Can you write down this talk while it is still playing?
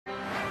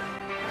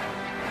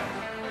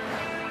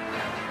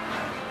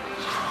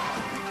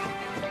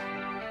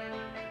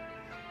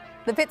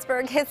The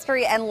Pittsburgh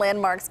History and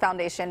Landmarks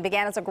Foundation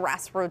began as a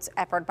grassroots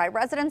effort by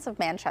residents of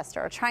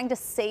Manchester trying to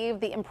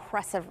save the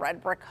impressive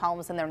red brick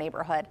homes in their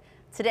neighborhood.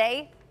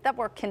 Today, that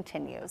work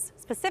continues,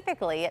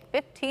 specifically at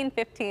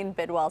 1515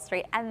 Bidwell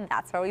Street, and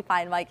that's where we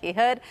find Mikey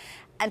Hood.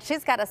 And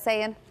she's got us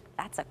saying,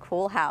 that's a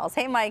cool house.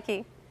 Hey,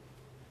 Mikey.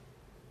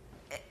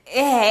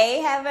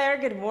 Hey, Heather,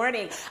 good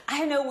morning.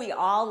 I know we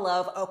all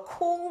love a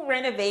cool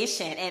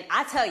renovation, and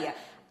I tell you,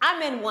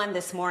 I'm in one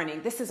this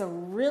morning. This is a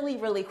really,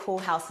 really cool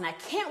house, and I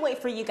can't wait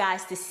for you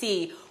guys to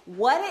see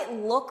what it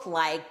looked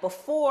like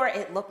before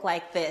it looked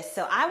like this.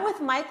 So I'm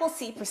with Michael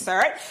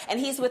Sriprasert, and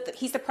he's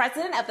the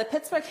president of the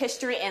Pittsburgh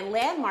History and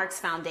Landmarks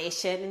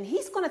Foundation, and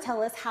he's going to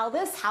tell us how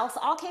this house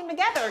all came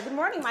together. Good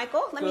morning,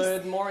 Michael.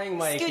 Good morning,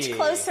 Mikey. Scooch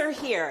closer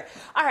here.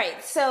 All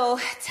right, so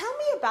tell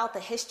me about the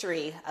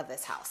history of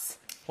this house.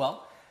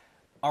 Well,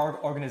 our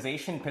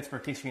organization,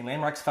 Pittsburgh History and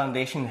Landmarks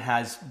Foundation,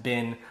 has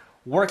been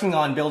working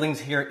on buildings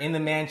here in the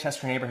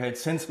Manchester neighborhood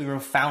since we were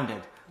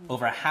founded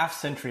over a half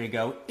century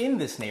ago in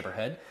this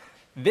neighborhood.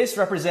 This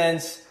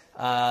represents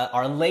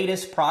our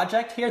latest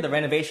project here, the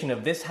renovation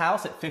of this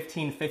house at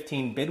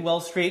 1515 Bidwell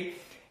Street.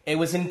 It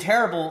was in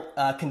terrible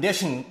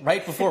condition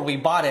right before we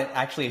bought it.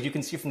 Actually, as you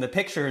can see from the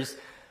pictures,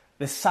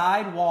 the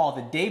side wall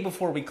the day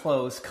before we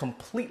closed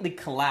completely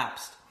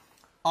collapsed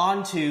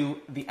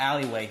onto the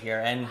alleyway here.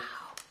 And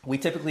we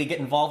typically get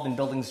involved in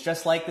buildings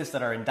just like this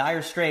that are in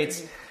dire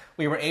straits.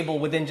 We were able,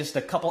 within just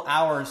a couple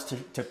hours,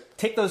 to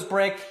take those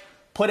brick,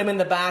 put them in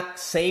the back,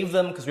 save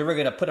them, because we were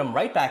going to put them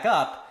right back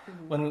up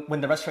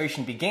when the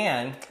restoration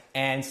began,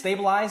 and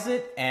stabilize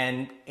it.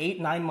 And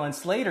 8-9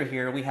 months later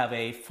here, we have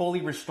a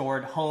fully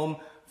restored home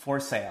for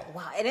sale.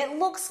 Wow, and it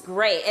looks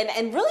great.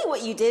 And really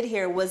what you did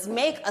here was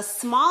make a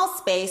small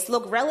space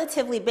look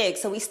relatively big.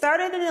 So we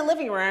started in the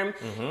living room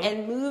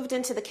and moved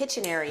into the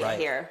kitchen area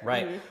here.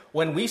 Right.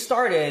 When we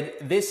started,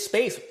 this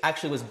space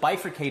actually was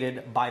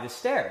bifurcated by the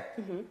stair,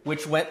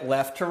 which went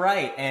left to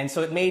right. And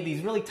so it made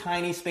these really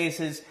tiny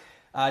spaces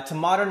to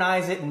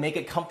modernize it and make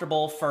it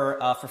comfortable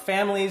for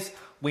families.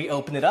 We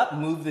opened it up,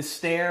 moved the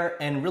stair,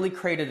 and really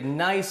created a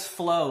nice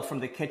flow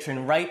from the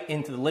kitchen right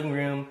into the living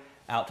room,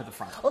 out to the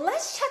front. Well,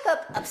 let's check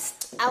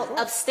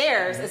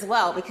upstairs as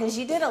well, because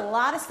you did a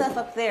lot of stuff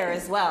up there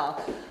as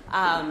well.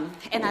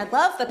 And I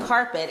love the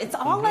carpet. It's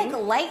all like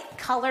light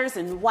colors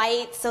and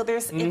white, so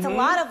it's a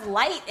lot of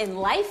light and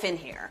life in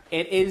here.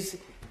 It is.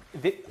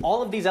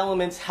 All of these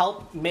elements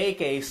help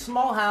make a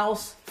small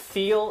house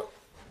feel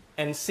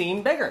and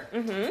seem bigger.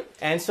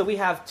 And so we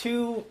have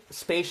two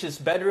spacious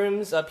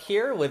bedrooms up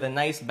here with a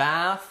nice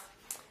bath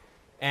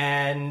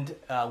and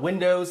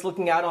windows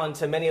looking out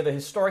onto many of the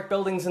historic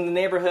buildings in the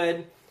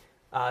neighborhood.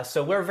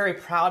 So we're very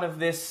proud of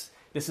this.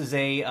 This is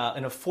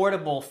an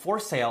affordable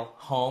for-sale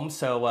home,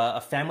 so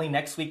a family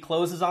next week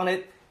closes on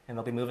it, and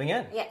they'll be moving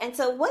in. Yeah, and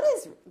so what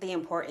is the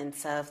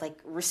importance of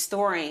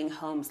restoring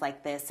homes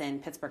like this in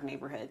Pittsburgh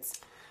neighborhoods?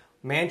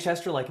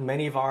 Manchester, like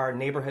many of our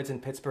neighborhoods in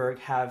Pittsburgh,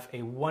 have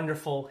a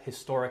wonderful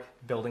historic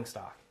building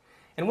stock.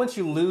 And once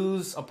you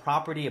lose a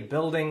property, a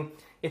building,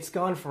 it's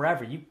gone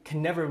forever. You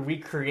can never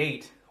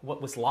recreate what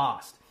was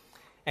lost.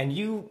 And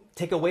you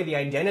take away the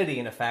identity,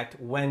 in effect,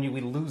 when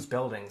we lose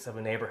buildings of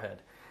a neighborhood.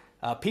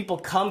 People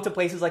come to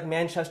places like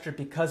Manchester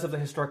because of the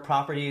historic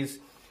properties.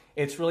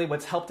 It's really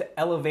what's helped to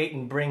elevate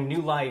and bring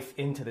new life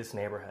into this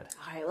neighborhood.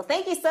 All right, well,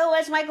 thank you so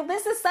much, Michael.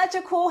 This is such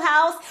a cool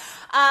house.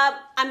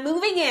 I'm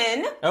moving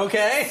in.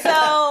 Okay.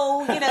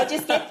 So,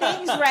 just get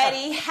things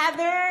ready.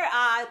 Heather,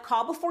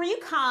 call before you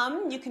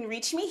come. You can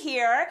reach me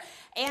here.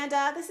 And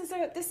this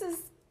is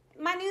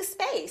my new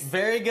space.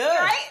 Very good.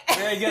 Right?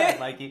 Very good,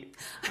 Mikey.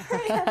 All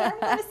right, Heather, I'm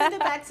going to send it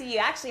back to you.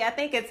 Actually, I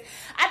think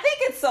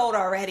it's sold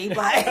already, but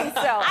I had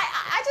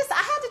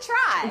to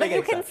try. But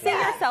you can see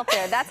yourself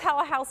there. That's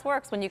how a house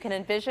works, when you can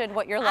envision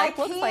what your life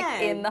looks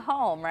like in the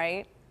home,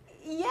 right?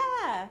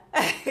 Yeah,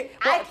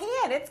 I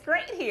can. It's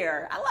great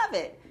here. I love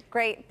it.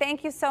 Great.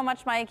 Thank you so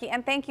much, Mikey,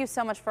 and thank you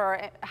so much for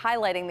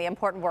highlighting the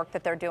important work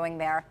that they're doing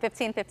there.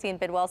 1515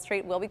 Bidwell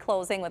Street will be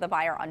closing with a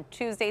buyer on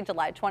Tuesday,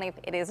 July 20th.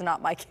 It is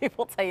not Mikey,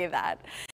 we'll tell you that.